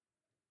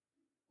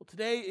Well,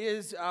 today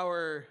is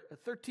our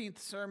 13th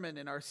sermon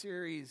in our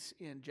series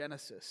in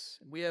Genesis.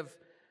 And we have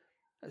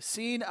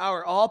seen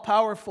our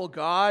all-powerful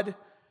God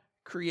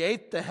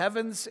create the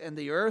heavens and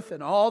the earth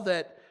and all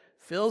that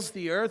fills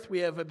the earth. We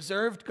have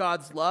observed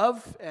God's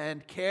love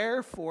and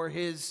care for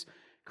his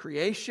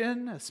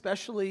creation,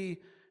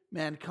 especially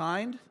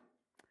mankind.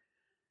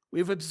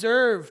 We've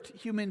observed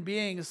human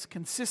beings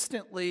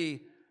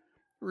consistently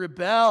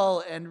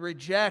rebel and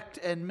reject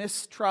and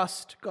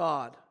mistrust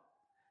God.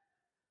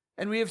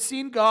 And we have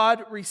seen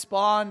God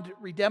respond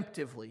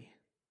redemptively.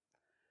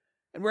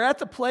 And we're at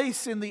the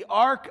place in the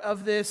arc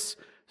of this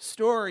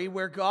story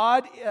where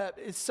God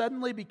is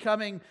suddenly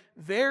becoming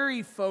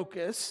very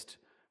focused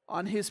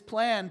on his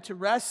plan to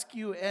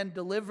rescue and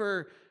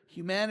deliver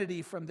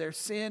humanity from their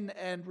sin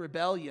and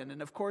rebellion.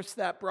 And of course,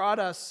 that brought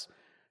us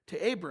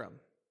to Abram.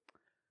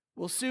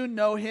 We'll soon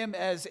know him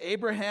as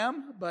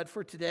Abraham, but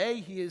for today,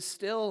 he is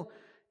still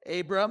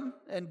Abram.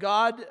 And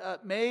God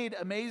made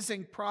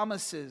amazing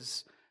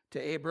promises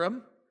to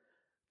Abram,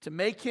 to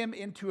make him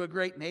into a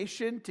great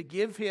nation, to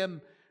give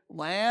him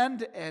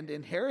land and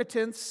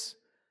inheritance,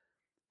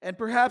 and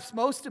perhaps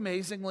most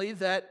amazingly,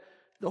 that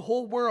the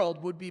whole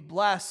world would be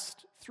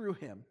blessed through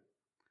him.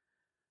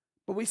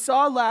 But we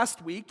saw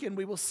last week, and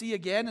we will see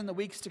again in the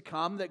weeks to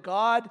come, that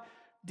God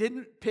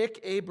didn't pick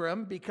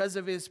Abram because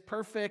of his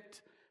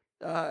perfect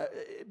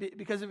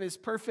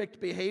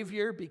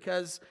behavior,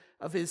 because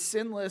of his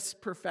sinless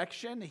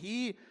perfection.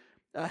 He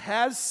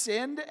has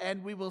sinned,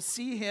 and we will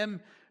see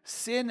him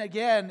sin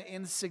again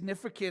in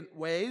significant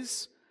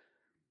ways.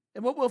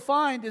 And what we'll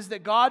find is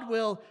that God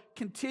will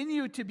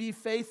continue to be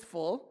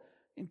faithful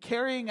in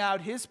carrying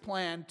out his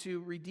plan to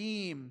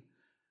redeem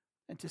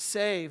and to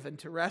save and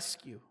to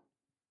rescue.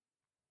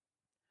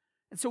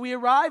 And so we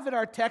arrive at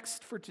our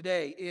text for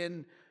today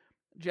in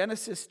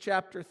Genesis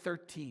chapter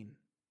 13.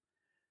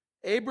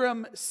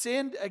 Abram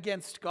sinned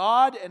against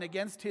God and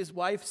against his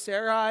wife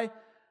Sarai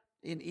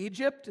in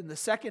Egypt in the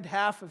second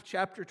half of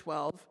chapter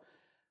 12.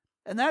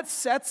 And that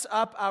sets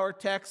up our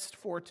text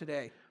for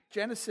today.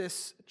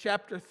 Genesis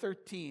chapter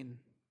 13.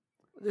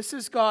 This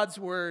is God's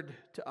word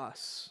to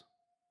us.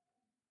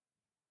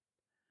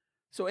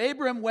 So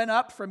Abram went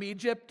up from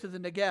Egypt to the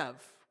Negev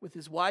with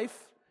his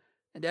wife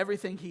and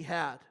everything he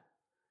had.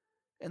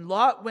 And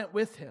Lot went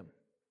with him.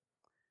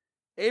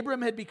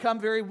 Abram had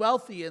become very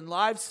wealthy in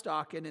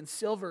livestock and in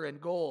silver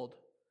and gold.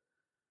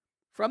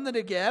 From the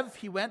Negev,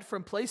 he went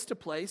from place to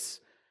place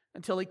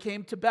until he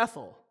came to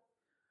Bethel,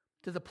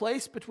 to the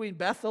place between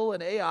Bethel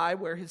and Ai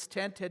where his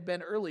tent had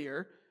been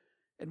earlier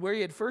and where he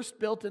had first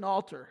built an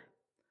altar.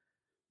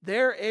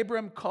 There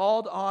Abram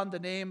called on the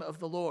name of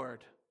the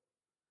Lord.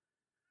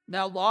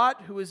 Now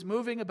Lot, who was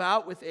moving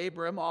about with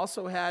Abram,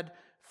 also had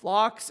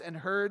flocks and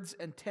herds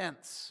and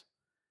tents.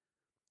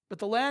 But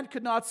the land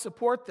could not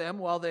support them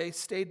while they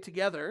stayed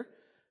together,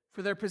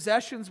 for their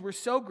possessions were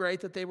so great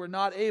that they were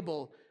not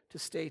able to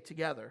stay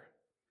together.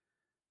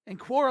 And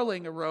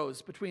quarreling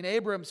arose between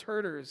Abram's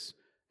herders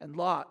and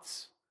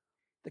Lot's.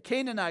 The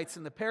Canaanites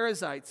and the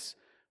Perizzites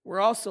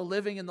were also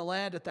living in the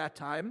land at that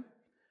time.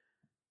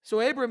 So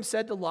Abram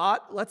said to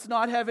Lot, "Let's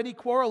not have any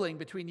quarreling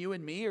between you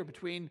and me, or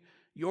between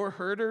your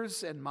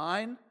herders and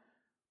mine,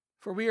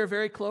 for we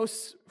are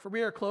close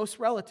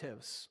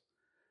relatives.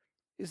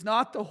 Is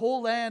not the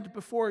whole land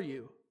before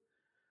you?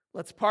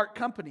 Let's part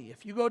company.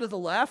 If you go to the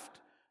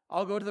left,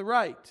 I'll go to the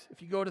right. If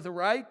you go to the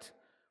right,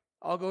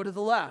 I'll go to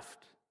the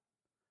left."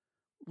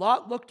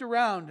 Lot looked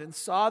around and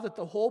saw that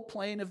the whole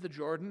plain of the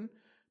Jordan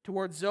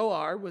toward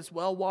Zoar was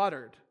well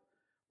watered,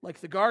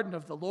 like the garden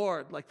of the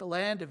Lord, like the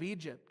land of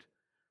Egypt.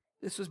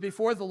 This was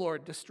before the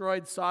Lord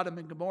destroyed Sodom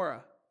and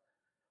Gomorrah.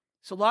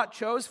 So Lot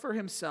chose for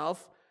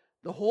himself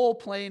the whole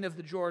plain of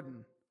the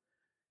Jordan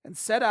and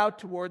set out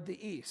toward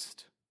the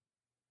east.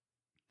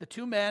 The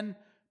two men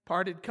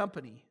parted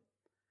company.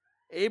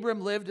 Abram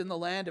lived in the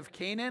land of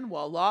Canaan,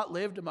 while Lot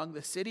lived among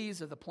the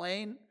cities of the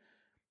plain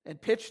and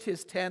pitched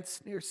his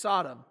tents near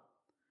Sodom.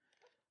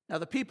 Now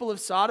the people of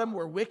Sodom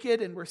were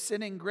wicked and were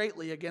sinning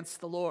greatly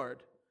against the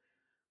Lord.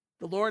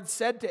 The Lord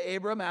said to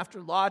Abram after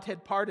Lot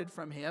had parted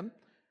from him,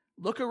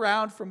 "Look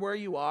around from where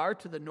you are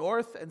to the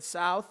north and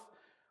south,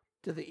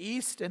 to the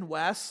east and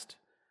west.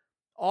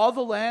 All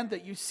the land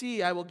that you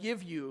see I will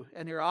give you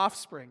and your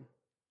offspring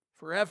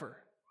forever.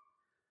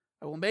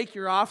 I will make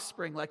your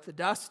offspring like the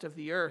dust of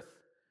the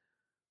earth,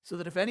 so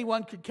that if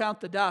anyone could count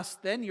the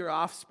dust, then your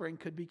offspring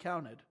could be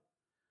counted.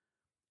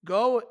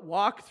 Go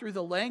walk through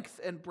the length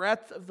and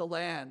breadth of the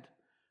land,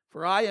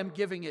 for I am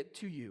giving it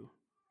to you."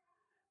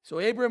 So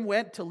Abram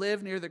went to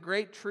live near the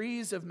great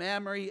trees of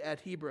Mamre at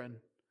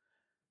Hebron,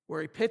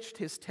 where he pitched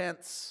his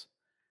tents,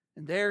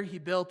 and there he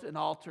built an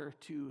altar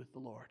to the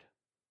Lord.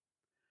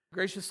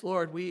 Gracious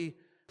Lord, we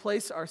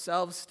place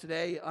ourselves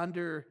today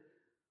under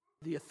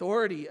the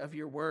authority of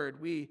your word.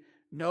 We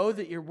know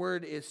that your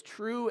word is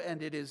true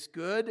and it is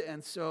good,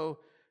 and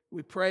so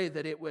we pray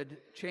that it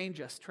would change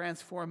us,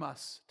 transform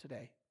us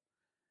today.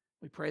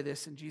 We pray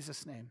this in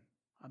Jesus' name.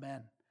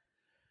 Amen.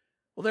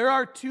 Well, there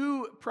are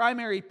two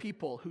primary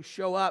people who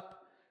show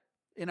up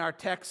in our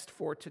text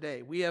for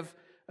today. We have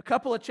a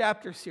couple of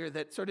chapters here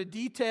that sort of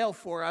detail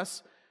for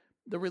us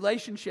the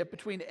relationship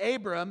between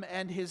Abram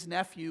and his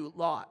nephew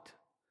Lot.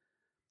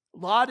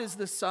 Lot is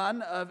the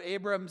son of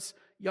Abram's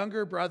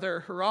younger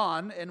brother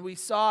Haran, and we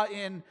saw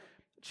in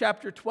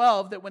chapter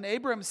 12 that when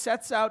Abram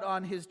sets out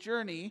on his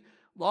journey,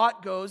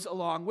 Lot goes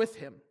along with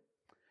him.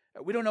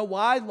 We don't know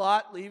why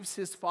Lot leaves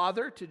his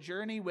father to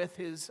journey with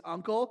his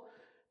uncle,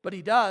 but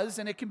he does,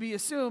 and it can be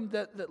assumed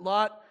that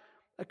Lot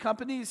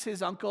accompanies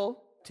his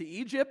uncle to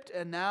Egypt,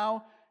 and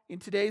now, in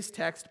today's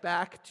text,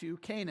 back to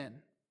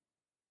Canaan.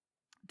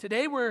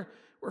 Today we're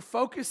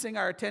focusing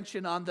our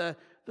attention on the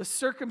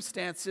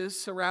circumstances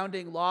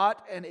surrounding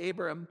Lot and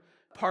Abram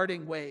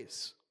parting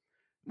ways.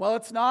 Well,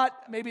 it's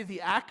not maybe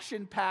the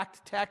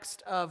action-packed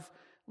text of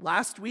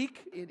last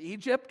week in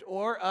Egypt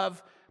or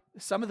of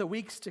some of the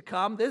weeks to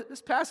come.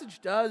 This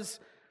passage does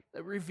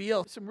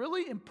reveal some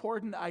really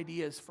important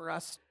ideas for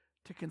us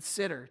to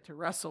consider, to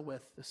wrestle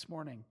with this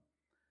morning.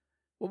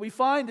 What we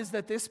find is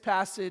that this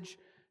passage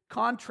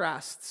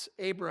contrasts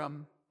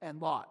Abram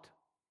and Lot.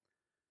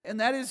 And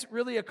that is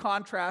really a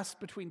contrast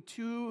between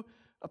two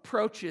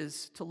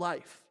approaches to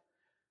life.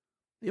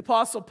 The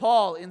Apostle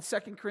Paul in 2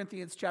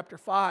 Corinthians chapter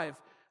 5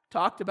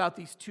 talked about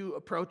these two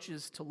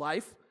approaches to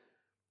life.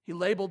 He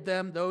labeled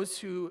them those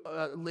who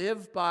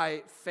live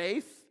by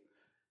faith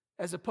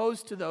as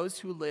opposed to those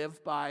who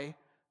live by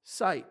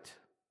sight.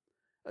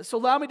 So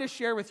allow me to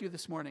share with you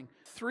this morning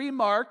 3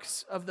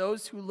 marks of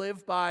those who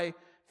live by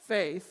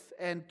faith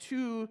and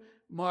 2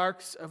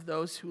 marks of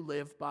those who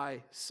live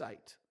by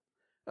sight.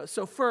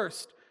 So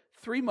first,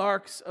 3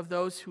 marks of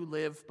those who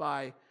live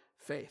by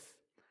faith.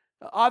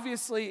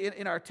 Obviously,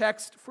 in our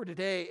text for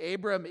today,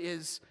 Abram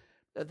is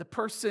the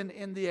person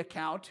in the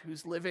account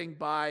who's living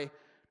by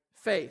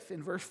faith.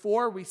 In verse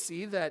 4, we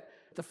see that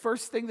the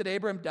first thing that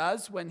Abram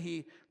does when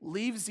he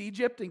leaves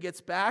Egypt and gets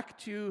back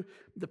to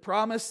the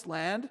promised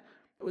land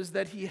was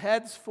that he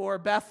heads for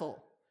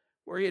Bethel,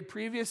 where he had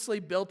previously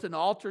built an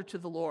altar to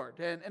the Lord.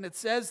 And it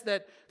says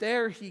that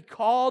there he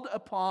called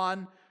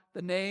upon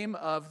the name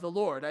of the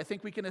Lord. I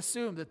think we can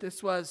assume that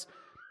this was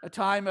a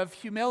time of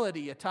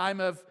humility, a time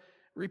of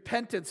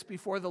repentance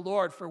before the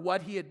Lord for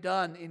what he had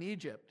done in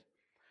Egypt.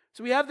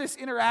 So we have this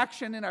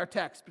interaction in our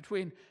text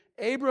between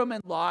Abram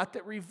and Lot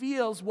that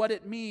reveals what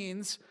it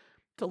means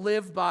to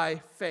live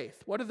by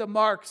faith. What are the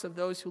marks of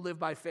those who live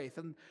by faith?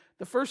 And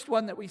the first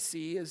one that we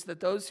see is that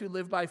those who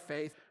live by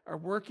faith are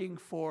working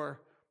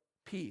for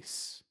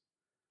peace.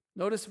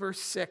 Notice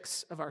verse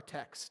 6 of our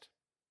text.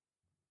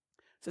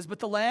 It says, "But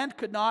the land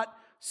could not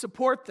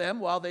support them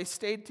while they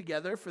stayed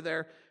together, for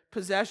their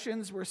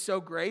possessions were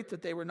so great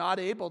that they were not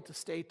able to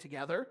stay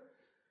together.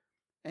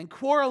 And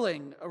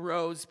quarreling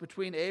arose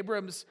between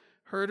Abram's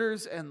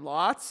herders and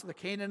Lot's. The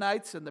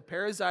Canaanites and the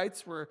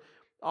Perizzites were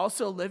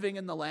also living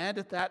in the land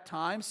at that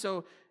time.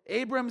 So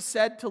Abram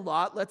said to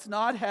Lot, 'Let's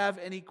not have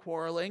any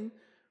quarreling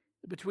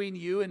between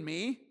you and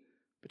me,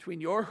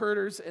 between your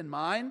herders and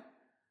mine,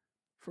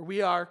 for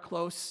we are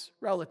close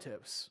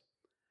relatives.'"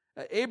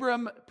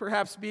 Abram,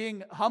 perhaps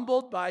being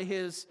humbled by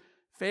his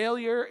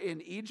failure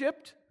in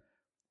Egypt,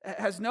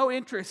 has no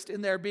interest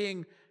in there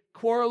being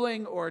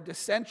quarreling or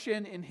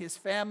dissension in his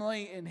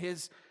family, in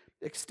his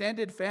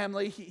extended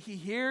family. He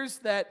hears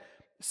that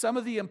some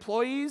of the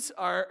employees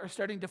are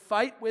starting to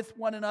fight with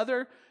one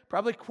another,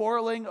 probably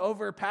quarreling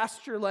over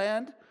pasture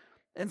land.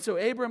 And so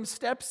Abram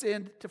steps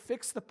in to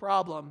fix the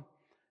problem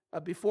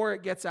before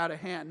it gets out of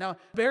hand. Now,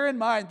 bear in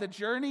mind, the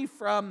journey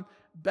from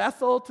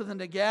Bethel to the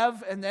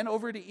Negev and then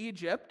over to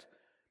Egypt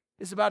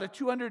is about a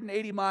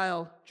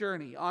 280-mile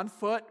journey on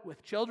foot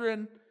with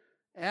children,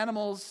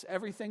 animals,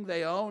 everything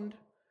they owned,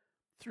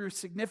 through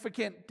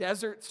significant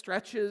desert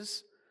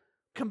stretches.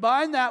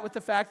 Combine that with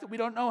the fact that we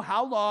don't know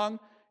how long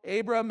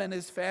Abram and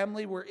his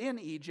family were in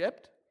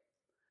Egypt,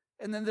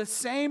 and then the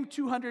same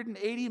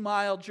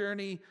 280-mile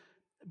journey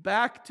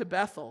back to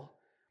Bethel.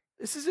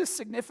 This is a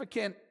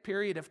significant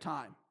period of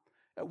time.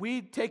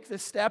 We take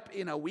this step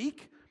in a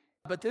week,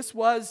 but this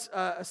was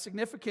a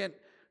significant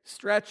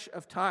stretch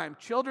of time.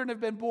 Children have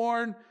been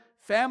born,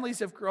 families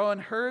have grown,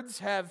 herds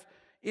have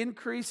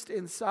increased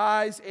in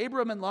size.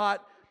 Abram and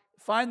Lot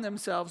find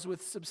themselves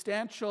with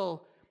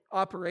substantial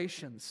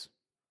operations,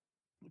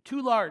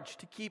 too large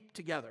to keep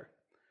together.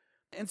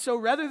 And so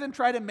rather than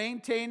try to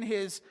maintain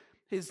his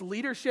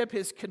leadership,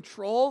 his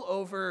control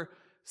over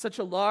such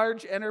a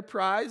large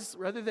enterprise,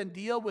 rather than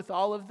deal with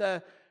all of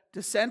the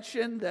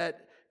dissension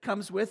that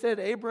comes with it,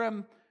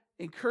 Abram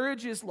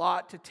encourages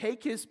Lot to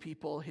take his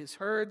people, his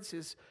herds,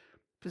 his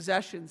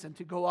possessions, and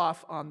to go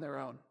off on their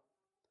own.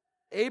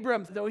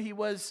 Abram, though he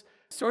was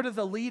sort of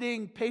the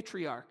leading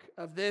patriarch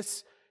of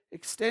this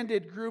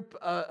extended group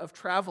of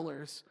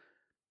travelers,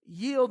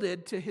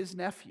 yielded to his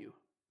nephew.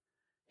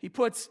 He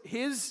puts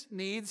his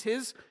needs,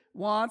 his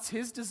wants,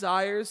 his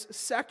desires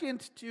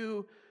second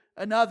to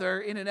another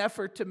in an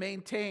effort to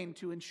maintain,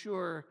 to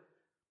ensure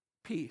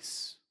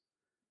peace.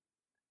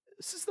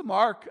 This is the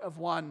mark of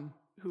one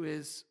who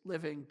is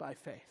living by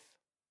faith.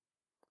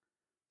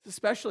 It's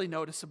especially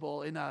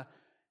noticeable in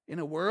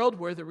a world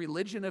where the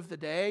religion of the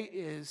day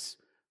is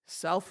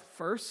self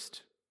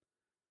first,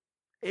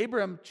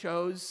 Abram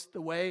chose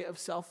the way of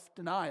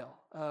self-denial,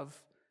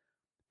 of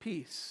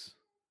peace.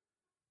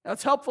 Now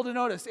it's helpful to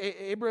notice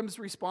Abram's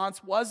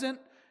response wasn't,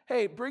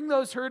 hey, bring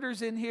those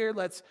herders in here,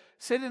 let's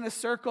sit in a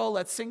circle,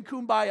 let's sing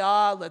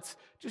kumbaya, let's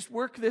just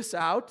work this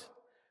out.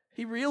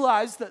 He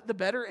realized that the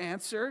better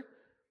answer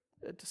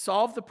to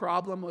solve the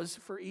problem was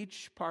for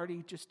each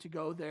party just to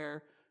go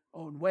their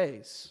own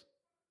ways.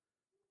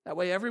 That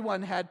way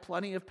everyone had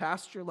plenty of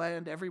pasture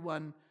land,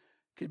 everyone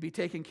could be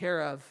taken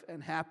care of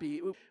and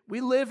happy.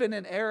 We live in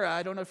an era,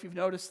 I don't know if you've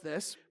noticed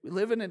this, we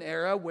live in an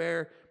era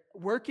where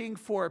working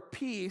for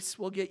peace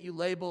will get you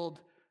labeled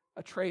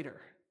a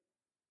traitor.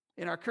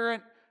 In our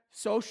current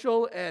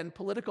social and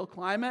political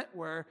climate,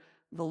 where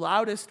the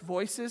loudest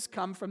voices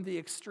come from the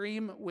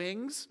extreme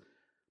wings,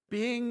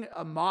 being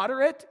a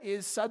moderate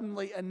is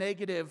suddenly a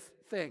negative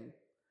thing.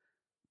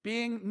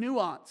 Being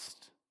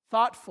nuanced,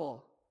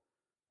 thoughtful,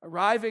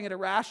 arriving at a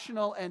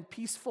rational and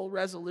peaceful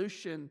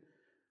resolution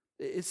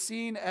is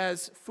seen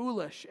as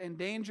foolish and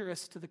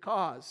dangerous to the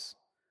cause.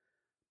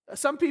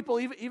 Some people,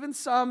 even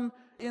some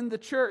in the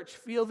church,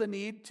 feel the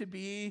need to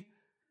be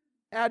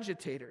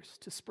agitators,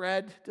 to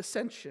spread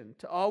dissension,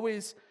 to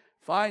always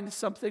find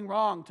something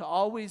wrong, to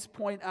always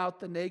point out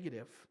the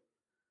negative.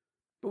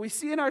 But we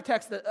see in our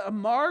text that a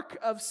mark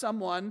of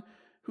someone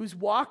who's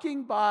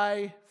walking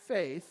by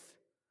faith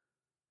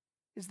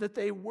is that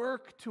they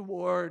work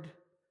toward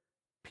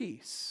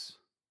peace.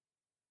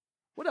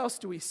 What else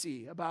do we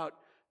see about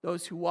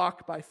those who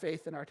walk by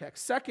faith in our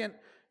text? Second,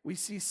 we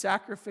see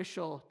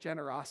sacrificial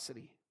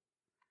generosity.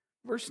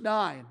 Verse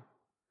 9,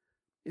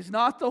 is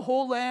not the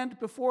whole land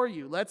before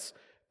you? Let's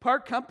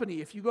part company.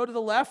 If you go to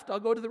the left, I'll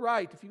go to the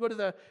right. If you go to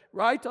the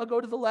right, I'll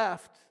go to the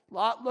left.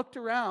 Lot looked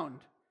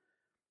around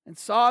and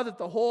saw that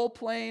the whole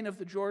plain of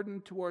the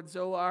Jordan toward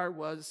Zoar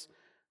was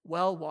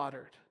well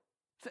watered.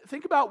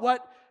 Think about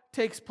what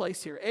takes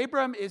place here.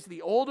 Abram is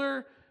the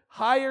older,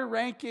 higher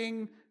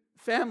ranking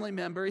family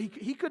member.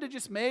 He could have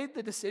just made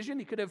the decision.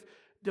 He could have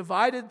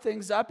divided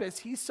things up as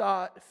he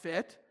saw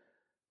fit.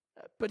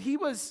 But he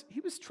was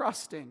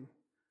trusting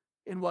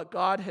in what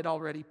God had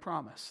already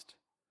promised.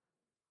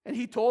 And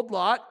he told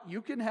Lot,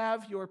 you can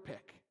have your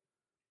pick.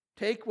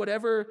 Take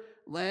whatever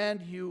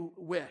land you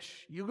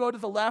wish. You go to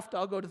the left,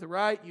 I'll go to the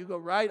right. You go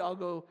right, I'll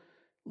go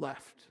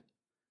left.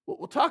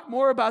 We'll talk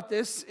more about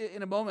this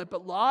in a moment,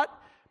 but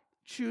Lot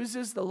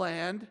chooses the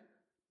land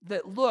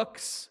that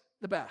looks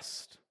the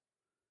best.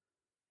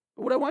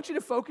 But what I want you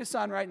to focus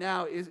on right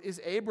now is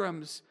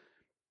Abram's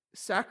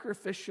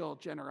sacrificial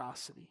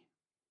generosity.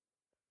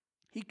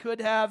 He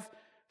could have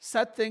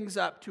set things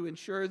up to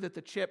ensure that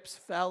the chips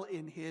fell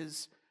in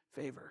his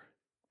favor.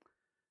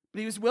 But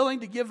he was willing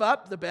to give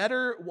up the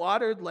better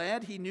watered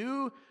land. He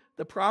knew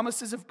the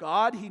promises of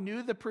God. He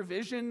knew the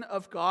provision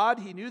of God.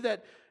 He knew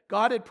that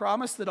God had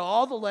promised that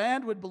all the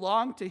land would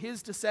belong to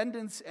his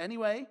descendants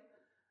anyway.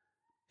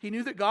 He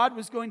knew that God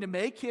was going to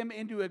make him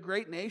into a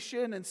great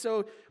nation. And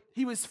so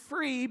he was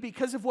free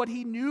because of what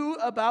he knew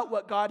about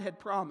what God had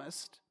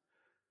promised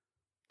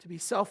to be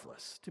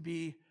selfless, to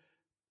be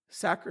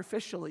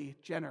sacrificially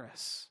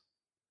generous.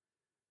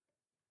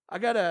 I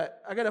got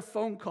a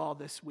phone call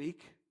this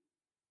week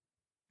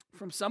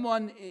from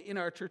someone in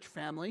our church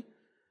family.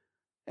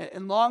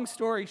 And long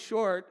story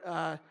short,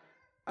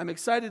 I'm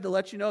excited to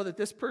let you know that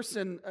this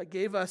person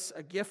gave us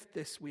a gift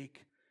this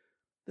week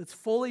that's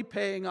fully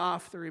paying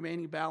off the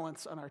remaining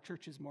balance on our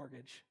church's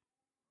mortgage,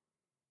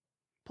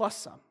 plus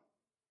some.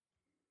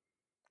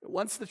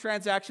 Once the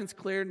transaction's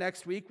clear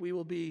next week, we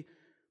will be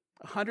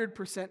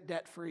 100%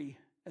 debt-free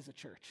as a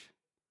church.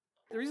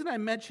 The reason I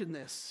mention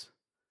this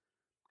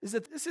is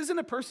that this isn't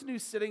a person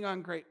who's sitting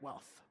on great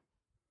wealth.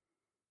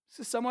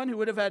 This is someone who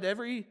would have had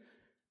every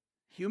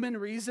human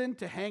reason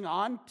to hang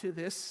on to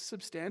this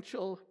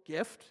substantial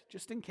gift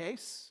just in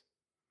case.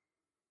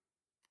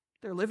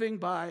 They're living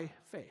by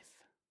faith,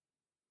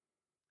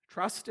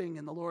 trusting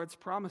in the Lord's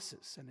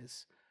promises and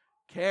his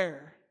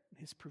care and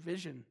his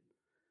provision.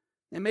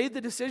 They made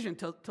the decision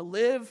to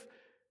live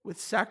with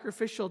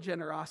sacrificial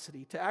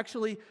generosity, to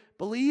actually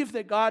believe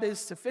that God is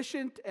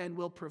sufficient and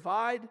will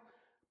provide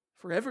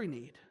for every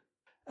need.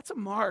 That's a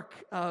mark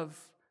of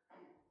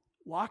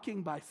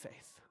walking by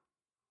faith.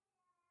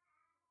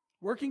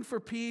 Working for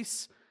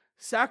peace,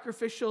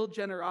 sacrificial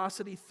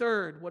generosity.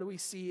 Third, what do we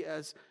see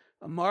as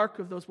a mark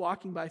of those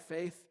walking by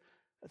faith?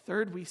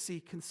 Third, we see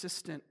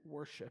consistent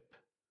worship.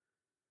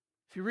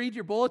 If you read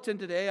your bulletin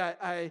today,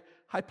 I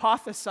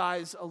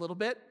hypothesize a little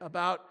bit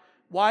about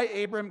why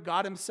Abram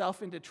got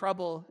himself into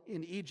trouble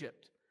in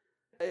Egypt.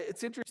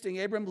 It's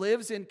interesting, Abram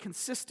lives in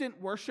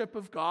consistent worship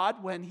of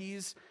God when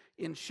he's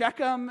in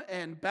Shechem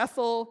and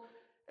Bethel,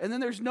 and then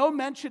there's no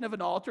mention of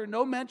an altar,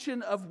 no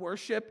mention of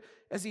worship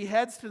as he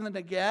heads to the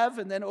Negev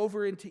and then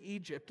over into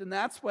Egypt, and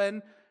that's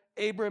when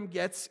Abram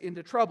gets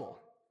into trouble.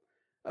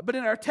 But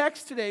in our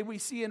text today, we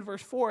see in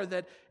verse 4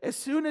 that as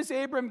soon as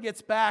Abram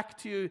gets back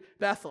to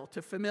Bethel,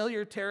 to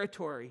familiar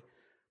territory,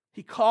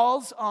 he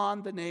calls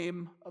on the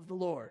name of the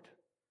Lord.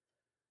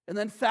 And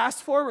then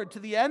fast forward to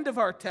the end of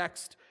our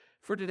text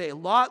for today.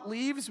 Lot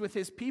leaves with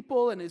his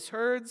people and his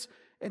herds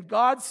And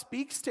God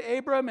speaks to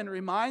Abram and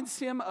reminds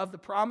him of the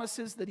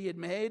promises that he had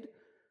made,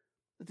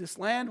 that this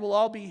land will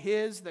all be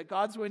his, that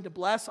God's going to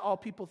bless all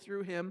people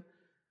through him,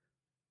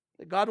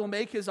 that God will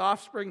make his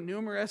offspring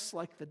numerous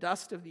like the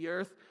dust of the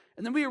earth.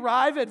 And then we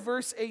arrive at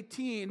verse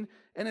 18,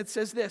 and it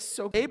says this: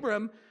 So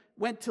Abram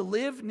went to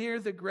live near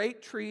the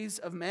great trees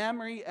of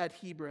Mamre at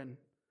Hebron,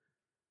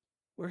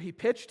 where he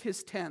pitched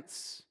his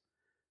tents,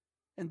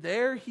 and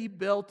there he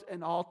built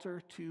an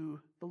altar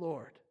to the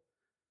Lord.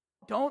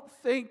 Don't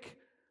think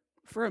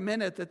for a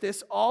minute that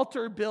this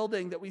altar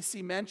building that we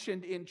see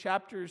mentioned in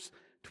chapters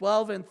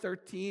 12 and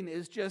 13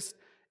 is just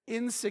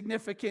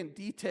insignificant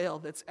detail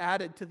that's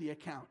added to the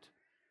account.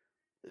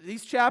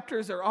 These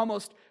chapters are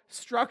almost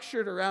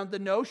structured around the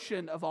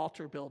notion of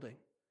altar building.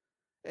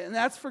 And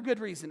that's for good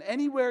reason.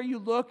 Anywhere you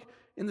look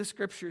in the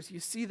scriptures, you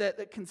see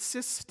that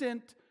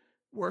consistent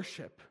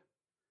worship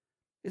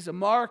is a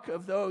mark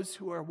of those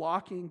who are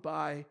walking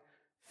by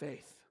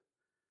faith.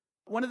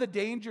 One of the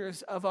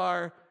dangers of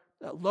our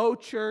low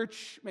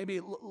church,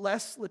 maybe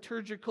less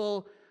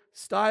liturgical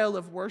style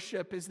of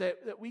worship is that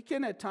we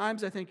can at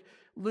times, I think,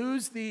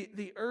 lose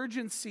the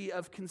urgency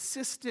of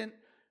consistent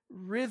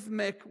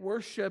rhythmic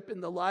worship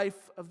in the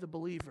life of the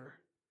believer.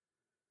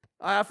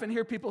 I often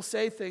hear people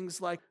say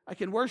things like, I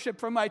can worship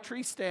from my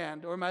tree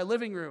stand or my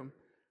living room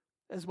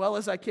as well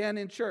as I can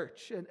in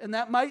church. And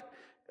that might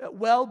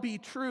well be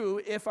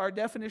true if our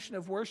definition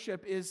of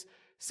worship is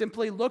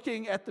simply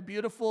looking at the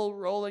beautiful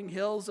rolling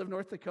hills of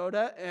North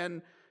Dakota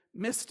and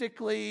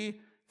mystically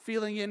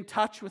feeling in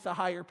touch with a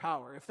higher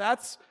power. If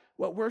that's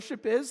what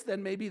worship is,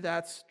 then maybe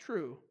that's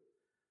true.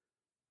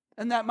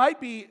 And that might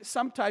be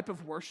some type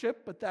of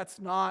worship, but that's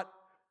not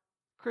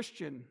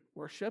Christian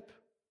worship.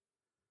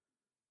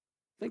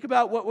 Think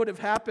about what would have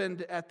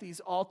happened at these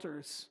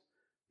altars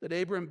that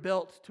Abram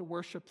built to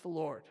worship the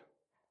Lord.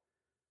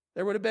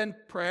 There would have been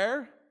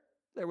prayer,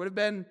 there would have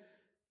been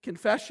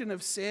confession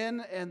of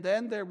sin, and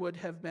then there would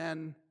have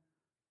been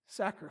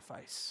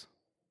sacrifice.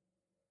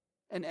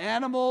 An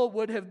animal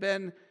would have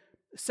been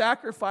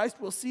sacrificed.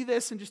 We'll see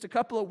this in just a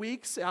couple of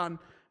weeks on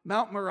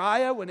Mount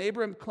Moriah when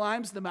Abram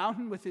climbs the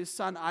mountain with his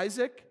son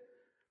Isaac.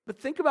 But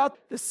think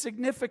about the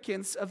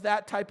significance of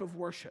that type of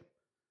worship.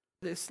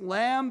 This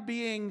lamb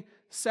being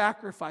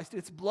sacrificed,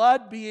 its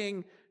blood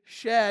being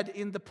shed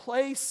in the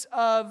place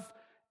of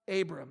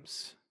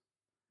Abram's.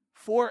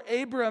 For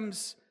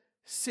Abram's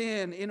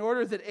sin, in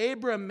order that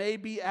Abram may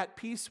be at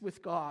peace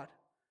with God.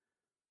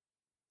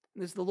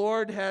 And as the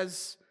Lord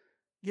has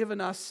given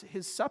us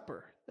his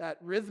supper, that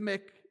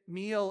rhythmic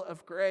meal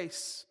of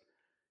grace,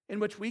 in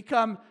which we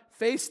come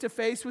face to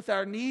face with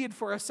our need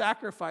for a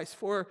sacrifice,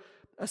 for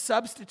a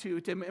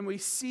substitute, and we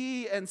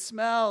see and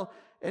smell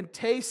and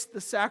taste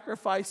the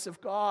sacrifice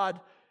of God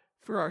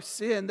for our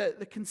sin, that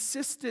the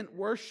consistent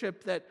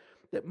worship that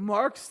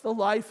marks the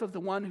life of the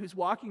one who's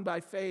walking by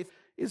faith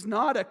is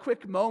not a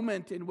quick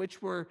moment in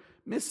which we're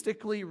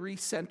mystically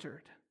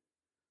recentered.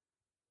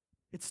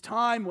 It's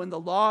time when the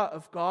law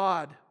of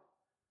God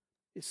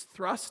is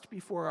thrust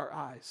before our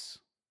eyes,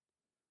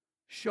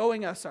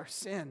 showing us our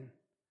sin,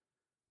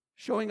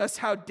 showing us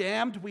how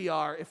damned we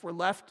are if we're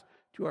left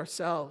to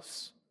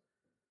ourselves.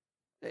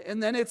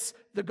 And then it's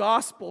the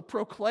gospel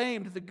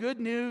proclaimed, the good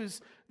news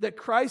that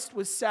Christ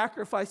was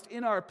sacrificed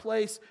in our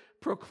place,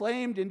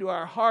 proclaimed into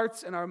our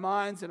hearts and our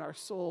minds and our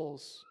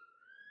souls.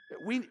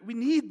 We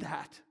need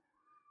that.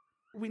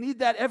 We need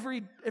that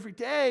every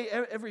day,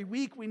 every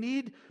week. We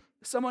need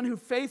someone who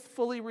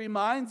faithfully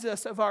reminds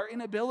us of our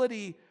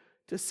inability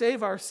to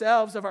save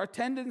ourselves, of our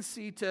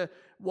tendency to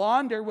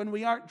wander when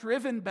we aren't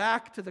driven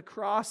back to the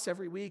cross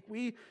every week.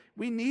 We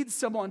need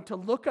someone to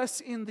look us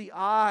in the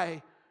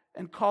eye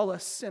and call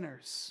us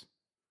sinners.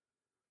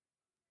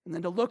 And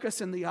then to look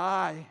us in the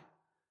eye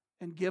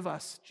and give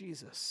us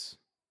Jesus.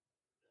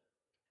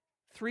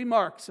 3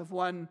 marks of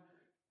one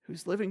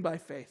who's living by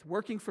faith: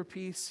 working for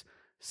peace,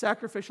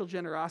 sacrificial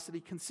generosity,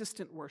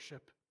 consistent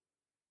worship.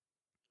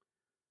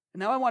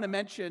 And now I want to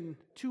mention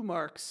 2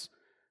 marks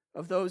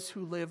of those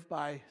who live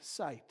by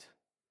sight.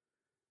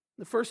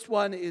 The first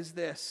one is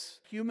this: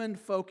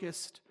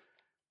 human-focused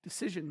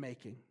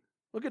decision-making.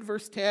 Look at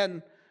verse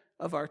 10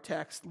 of our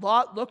text.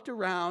 Lot looked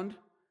around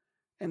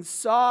and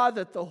saw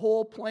that the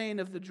whole plain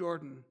of the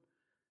Jordan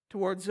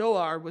toward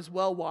Zoar was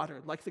well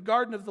watered, like the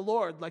garden of the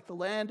Lord, like the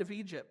land of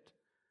Egypt.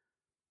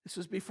 This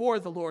was before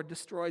the Lord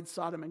destroyed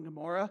Sodom and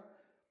Gomorrah.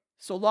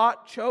 So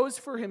Lot chose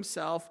for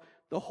himself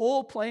the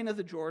whole plain of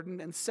the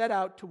Jordan and set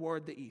out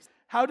toward the east.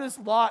 How does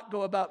Lot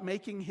go about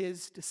making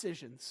his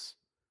decisions?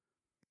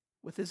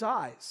 With his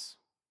eyes.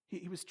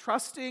 He was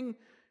trusting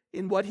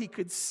in what he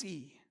could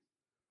see.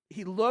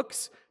 He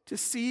looks to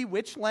see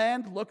which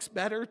land looks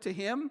better to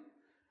him,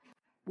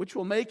 which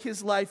will make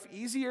his life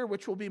easier,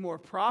 which will be more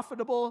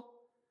profitable,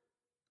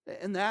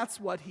 and that's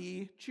what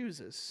he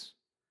chooses.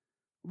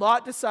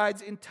 Lot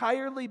decides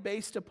entirely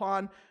based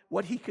upon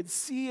what he could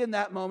see in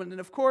that moment. And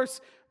of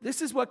course,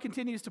 this is what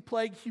continues to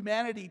plague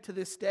humanity to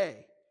this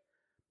day,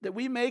 that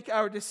we make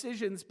our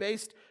decisions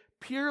based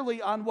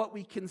purely on what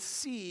we can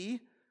see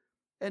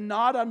and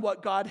not on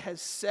what God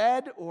has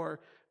said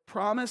or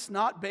promise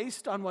not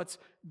based on what's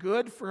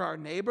good for our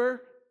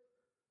neighbor.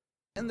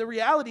 And the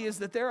reality is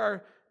that there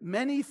are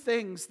many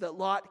things that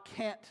Lot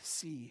can't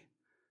see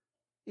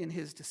in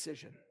his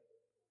decision.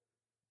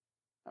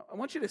 I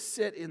want you to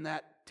sit in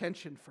that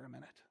tension for a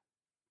minute.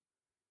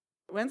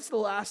 When's the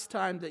last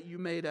time that you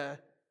made a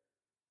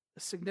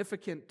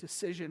significant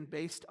decision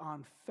based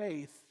on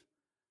faith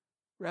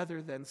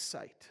rather than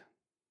sight?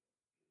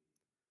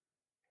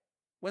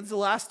 When's the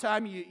last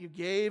time you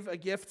gave a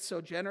gift so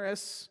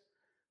generous?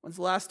 When's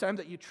the last time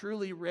that you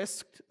truly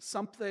risked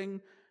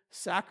something,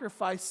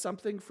 sacrificed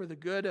something for the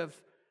good of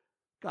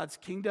God's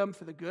kingdom,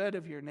 for the good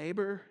of your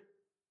neighbor?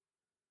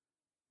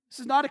 This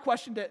is not a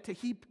question to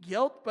heap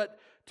guilt, but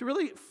to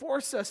really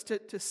force us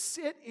to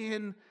sit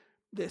in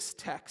this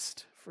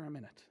text for a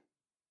minute.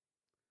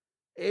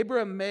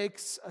 Abram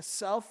makes a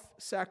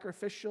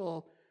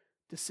self-sacrificial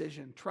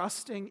decision,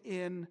 trusting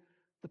in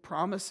the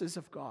promises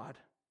of God.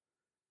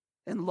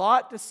 And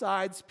Lot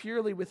decides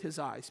purely with his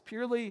eyes,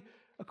 purely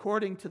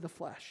according to the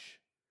flesh.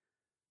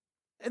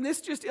 And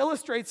this just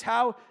illustrates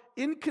how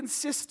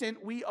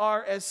inconsistent we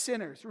are as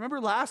sinners.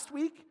 Remember last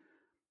week?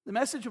 The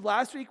message of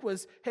last week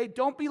was, hey,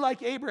 don't be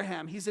like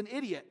Abraham. He's an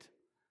idiot.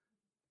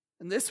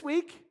 And this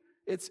week,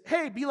 it's,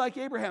 hey, be like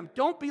Abraham.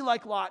 Don't be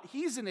like Lot.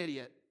 He's an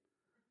idiot.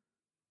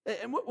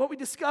 And what we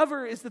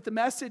discover is that the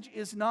message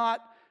is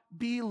not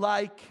be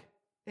like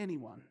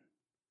anyone.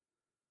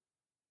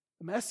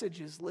 The message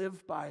is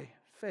live by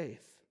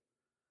faith.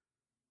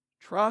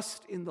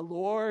 Trust in the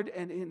Lord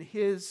and in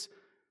His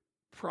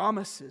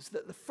promises.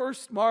 That the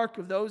first mark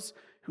of those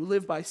who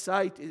live by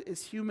sight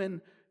is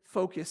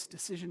human-focused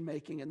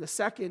decision-making. And the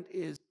second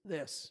is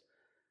this,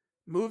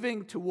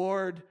 moving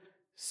toward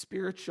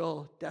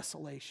spiritual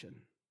desolation.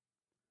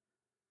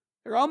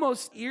 There are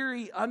almost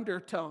eerie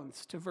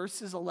undertones to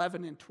verses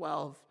 11 and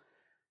 12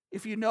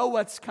 if you know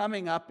what's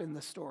coming up in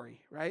the story,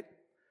 right?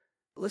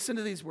 Listen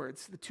to these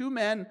words. The two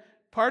men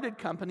parted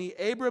company.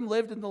 Abram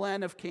lived in the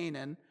land of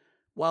Canaan,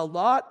 while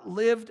Lot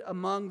lived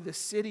among the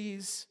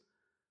cities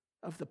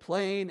of the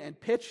plain and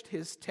pitched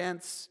his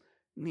tents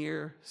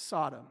near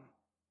Sodom.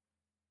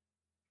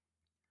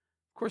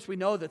 Of course, we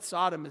know that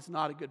Sodom is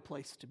not a good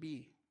place to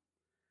be.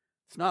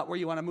 It's not where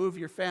you want to move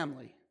your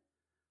family.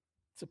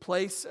 It's a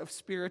place of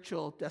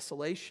spiritual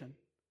desolation.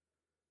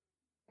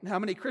 And how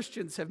many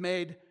Christians have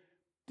made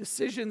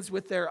decisions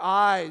with their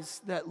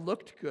eyes that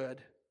looked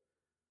good?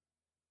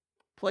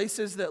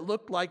 Places that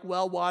looked like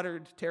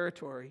well-watered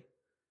territory.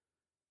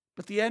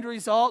 But the end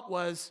result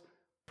was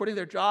putting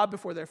their job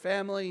before their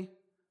family,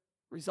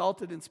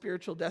 resulted in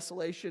spiritual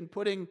desolation,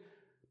 putting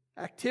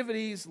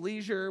activities,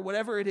 leisure,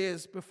 whatever it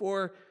is,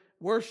 before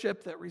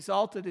worship that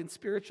resulted in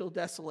spiritual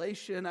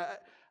desolation.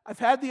 I've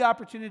had the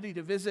opportunity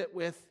to visit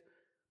with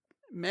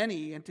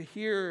many and to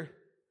hear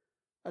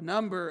a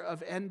number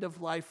of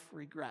end-of-life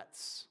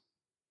regrets.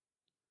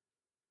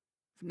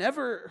 I've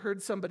never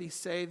heard somebody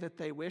say that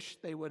they wish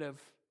they would have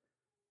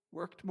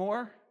worked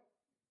more.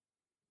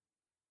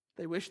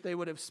 They wish they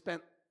would have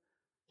spent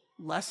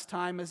less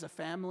time as a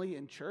family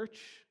in church.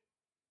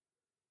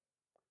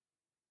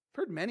 I've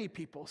heard many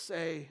people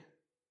say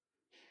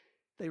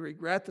they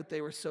regret that they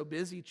were so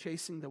busy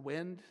chasing the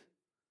wind,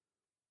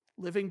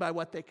 living by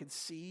what they could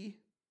see,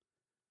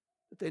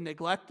 that they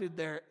neglected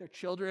their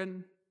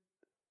children,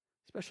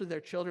 especially their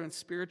children's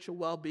spiritual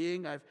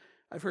well-being.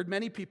 I've heard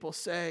many people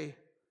say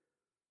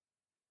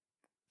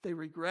they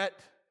regret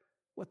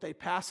what they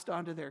passed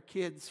on to their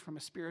kids from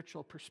a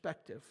spiritual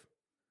perspective.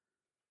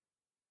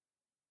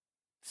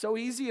 It's so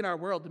easy in our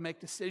world to make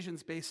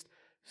decisions based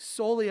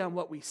solely on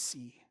what we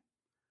see,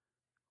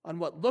 on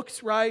what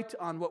looks right,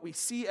 on what we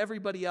see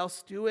everybody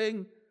else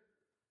doing.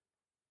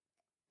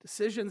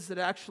 Decisions that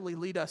actually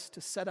lead us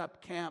to set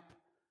up camp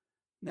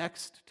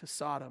next to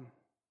Sodom,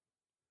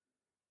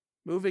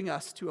 moving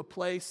us to a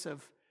place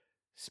of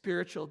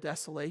spiritual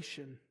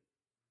desolation.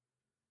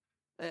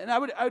 And I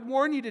would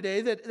warn you today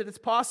that it's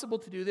possible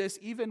to do this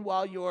even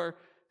while you're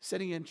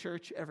sitting in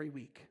church every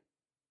week.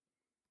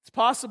 It's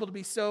possible to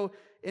be so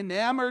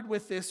enamored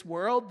with this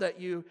world that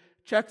you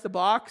check the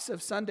box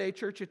of Sunday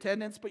church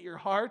attendance, but your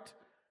heart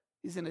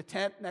is in a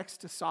tent next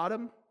to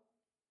Sodom.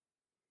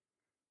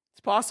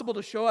 It's possible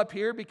to show up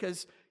here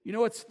because you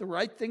know it's the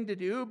right thing to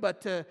do,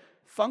 but to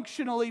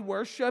functionally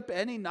worship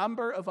any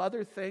number of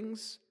other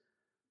things,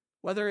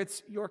 whether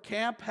it's your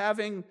camp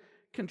having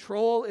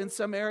control in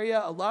some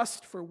area, a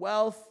lust for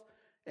wealth,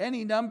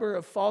 any number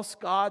of false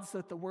gods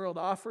that the world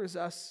offers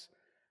us.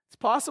 It's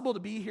possible to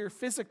be here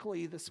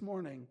physically this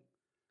morning,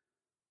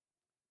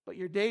 but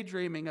you're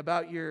daydreaming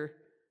about your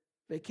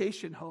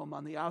vacation home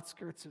on the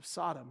outskirts of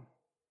Sodom,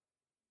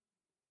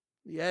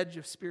 the edge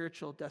of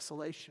spiritual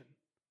desolation.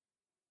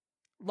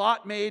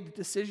 Lot made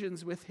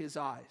decisions with his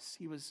eyes.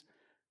 He was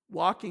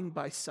walking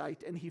by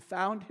sight, and he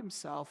found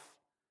himself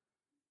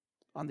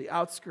on the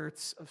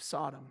outskirts of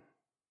Sodom.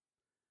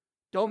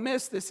 Don't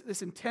miss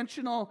this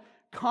intentional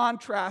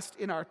contrast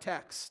in our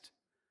text.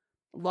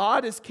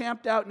 Lot is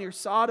camped out near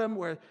Sodom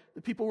where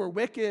the people were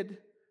wicked,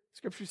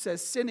 Scripture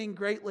says sinning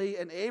greatly,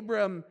 and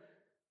Abram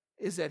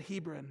is at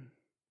Hebron,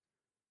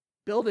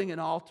 building an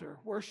altar,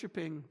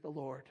 worshiping the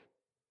Lord.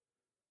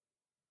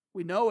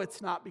 We know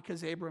it's not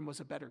because Abram was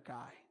a better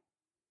guy.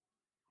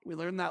 We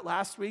learned that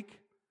last week.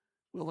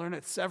 We'll learn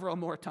it several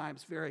more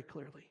times very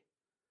clearly.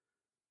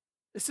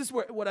 This is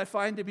what I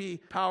find to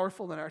be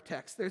powerful in our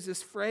text. There's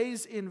this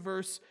phrase in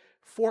verse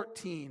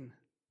 14.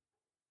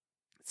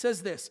 It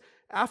says this: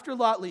 after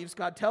Lot leaves,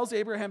 God tells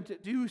Abraham to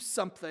do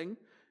something.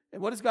 And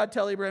what does God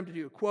tell Abraham to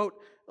do?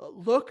 Quote,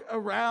 look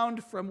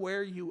around from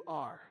where you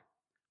are.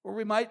 Or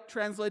we might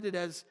translate it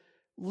as,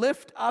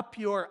 lift up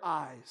your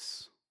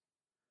eyes.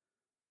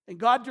 And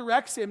God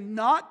directs him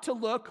not to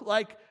look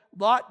like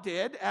Lot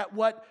did at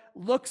what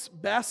looks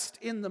best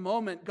in the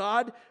moment.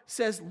 God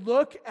says,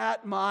 look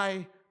at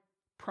my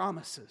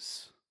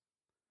promises.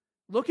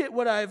 Look at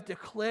what I've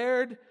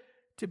declared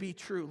to be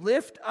true.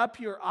 Lift up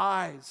your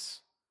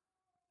eyes.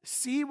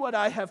 See what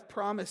I have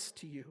promised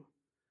to you.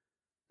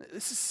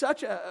 This is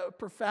such a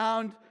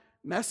profound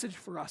message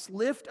for us.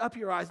 Lift up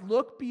your eyes.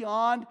 Look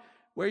beyond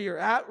where you're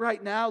at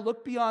right now.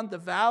 Look beyond the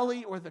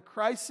valley or the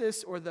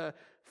crisis or the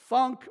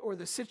funk or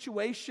the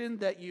situation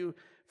that you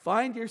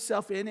find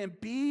yourself in,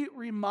 and be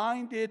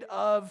reminded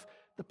of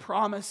the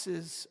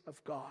promises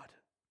of God.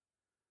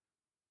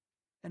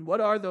 And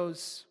what are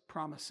those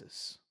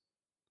promises?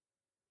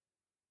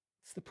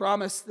 It's the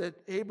promise that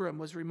Abram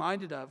was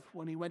reminded of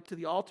when he went to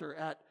the altar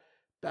at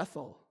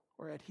Bethel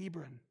or at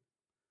Hebron.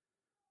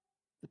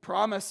 The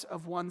promise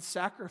of one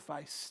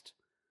sacrificed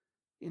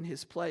in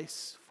his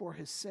place for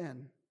his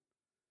sin.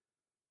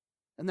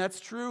 And that's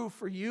true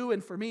for you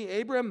and for me.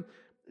 Abram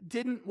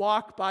didn't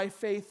walk by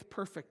faith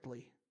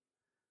perfectly.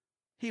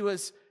 He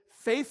was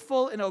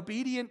faithful and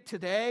obedient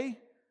today,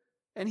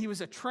 and he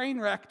was a train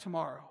wreck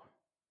tomorrow.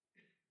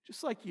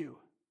 Just like you,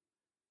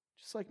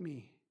 just like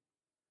me.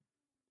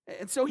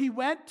 And so he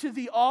went to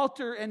the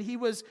altar and he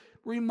was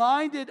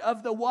reminded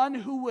of the one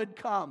who would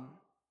come,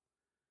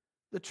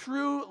 the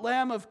true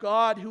Lamb of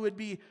God who would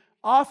be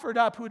offered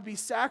up, who would be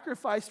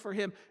sacrificed for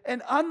him.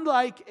 And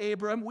unlike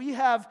Abram, we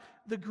have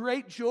the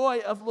great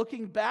joy of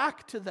looking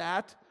back to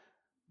that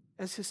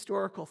as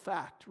historical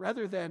fact,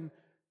 rather than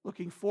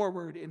looking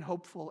forward in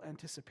hopeful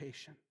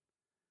anticipation.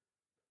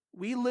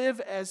 We live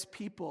as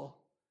people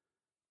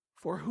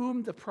for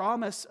whom the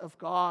promise of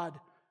God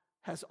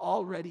has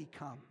already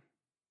come.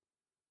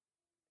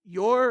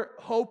 Your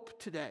hope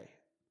today,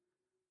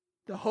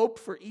 the hope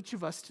for each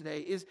of us today,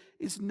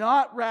 is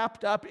not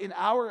wrapped up in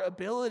our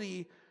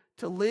ability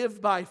to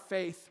live by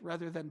faith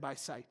rather than by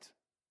sight.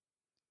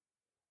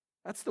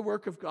 That's the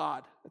work of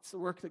God. That's the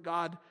work that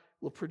God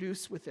will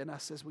produce within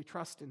us as we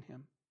trust in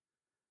him.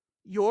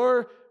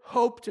 Your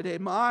hope today,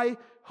 my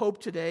hope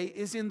today,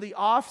 is in the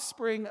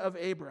offspring of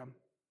Abram,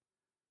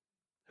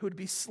 who would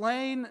be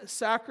slain,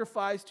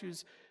 sacrificed,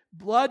 whose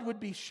blood would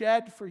be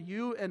shed for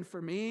you and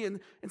for me. And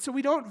so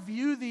we don't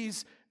view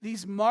these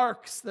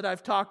marks that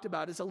I've talked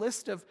about as a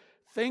list of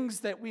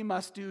things that we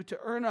must do to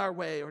earn our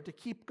way or to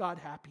keep God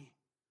happy.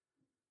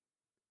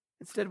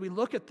 Instead, we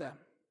look at them.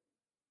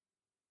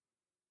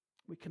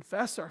 We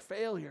confess our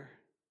failure.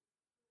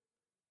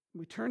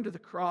 We turn to the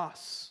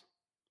cross,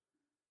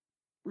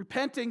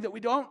 repenting that we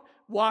don't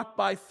walk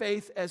by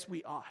faith as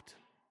we ought,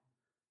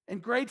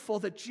 and grateful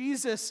that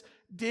Jesus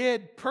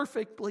did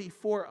perfectly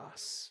for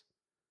us.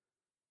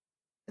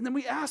 And then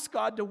we ask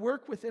God to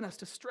work within us,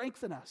 to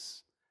strengthen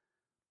us,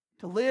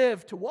 to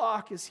live, to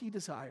walk as he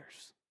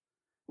desires.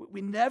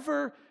 We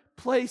never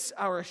place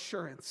our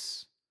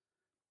assurance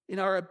in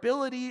our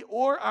ability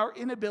or our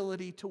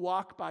inability to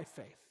walk by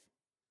faith.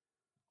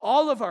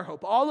 All of our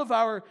hope, all of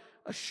our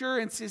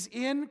assurance is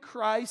in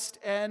Christ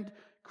and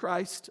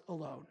Christ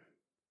alone.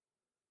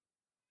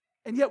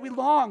 And yet we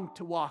long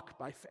to walk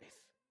by faith,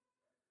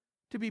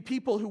 to be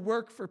people who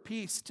work for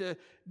peace, to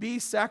be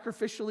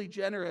sacrificially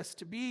generous,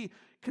 to be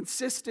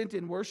consistent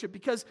in worship,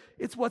 because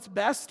it's what's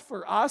best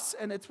for us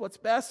and it's what's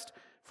best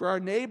for our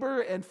neighbor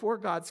and for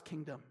God's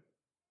kingdom.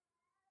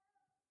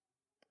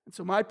 And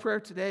so my prayer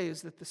today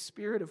is that the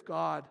Spirit of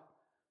God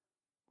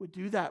would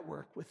do that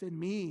work within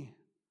me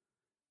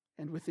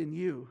and within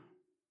you,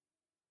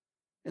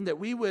 and that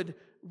we would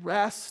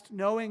rest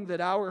knowing that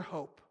our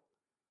hope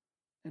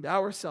and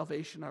our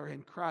salvation are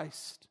in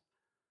Christ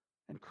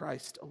and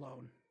Christ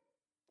alone.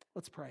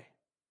 Let's pray.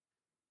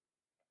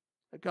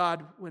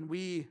 God, when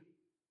we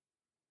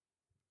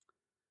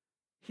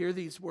hear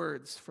these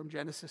words from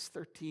Genesis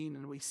 13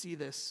 and we see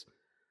this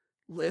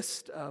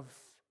list of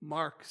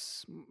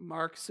marks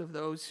of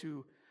those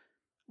who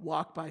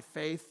walk by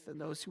faith and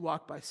those who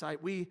walk by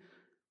sight, we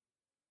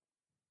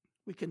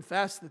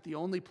confess that the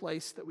only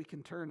place that we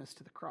can turn is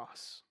to the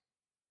cross.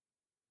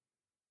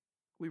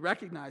 We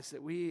recognize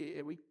that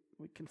we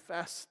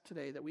confess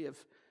today that we have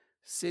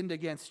sinned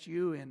against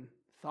you in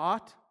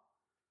thought,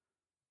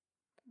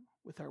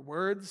 with our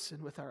words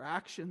and with our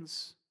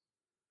actions,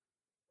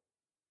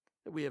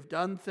 that we have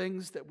done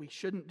things that we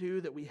shouldn't do,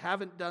 that we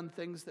haven't done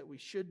things that we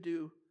should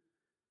do.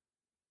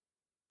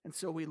 And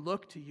so we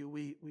look to you,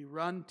 we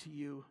run to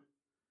you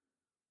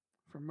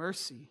for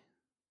mercy.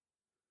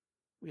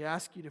 We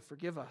ask you to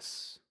forgive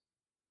us.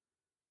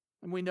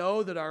 And we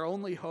know that our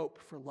only hope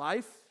for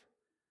life,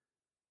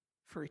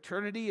 for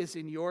eternity is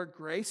in your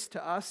grace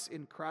to us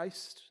in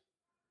Christ.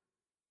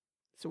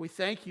 So we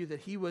thank you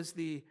that he was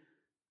the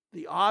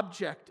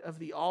object of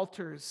the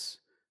altars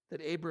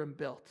that Abram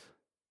built.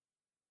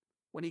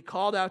 When he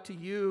called out to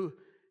you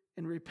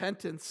in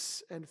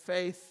repentance and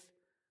faith,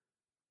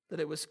 that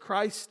it was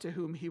Christ to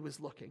whom he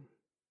was looking.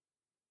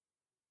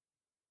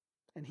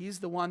 And he's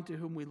the one to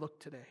whom we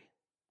look today,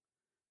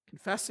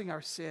 confessing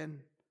our sin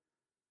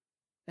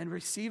and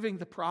receiving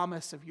the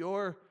promise of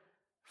your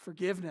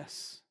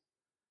forgiveness,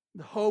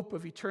 the hope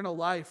of eternal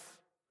life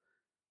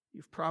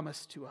you've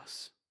promised to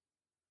us.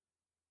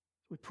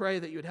 We pray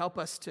that you would help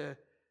us to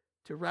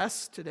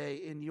rest today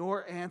in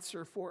your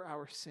answer for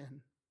our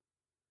sin.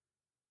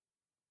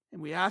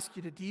 And we ask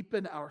you to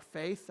deepen our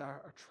faith,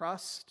 our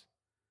trust,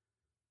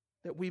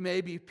 that we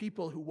may be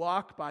people who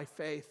walk by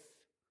faith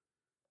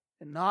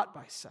and not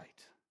by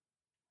sight.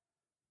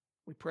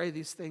 We pray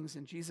these things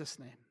in Jesus'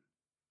 name.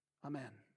 Amen.